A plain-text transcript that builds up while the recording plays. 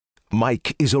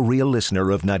Mike is a real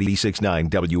listener of 96.9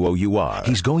 WOUR.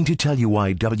 He's going to tell you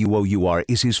why WOUR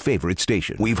is his favorite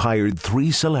station. We've hired 3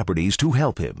 celebrities to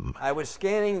help him. I was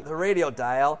scanning the radio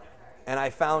dial and I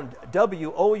found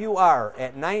WOUR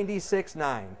at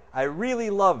 96.9. I really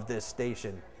love this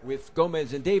station. With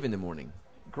Gomez and Dave in the morning.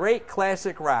 Great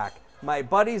classic rock. My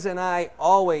buddies and I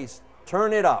always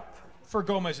turn it up. For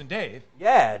Gomez and Dave?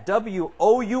 Yeah,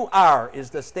 WOUR is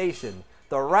the station.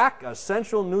 The Rock of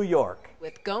Central New York.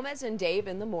 With Gomez and Dave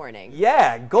in the morning.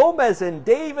 Yeah, Gomez and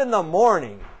Dave in the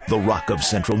morning. The Rock of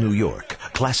Central New York.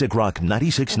 Classic Rock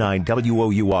 96.9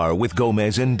 WOUR with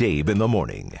Gomez and Dave in the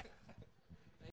morning.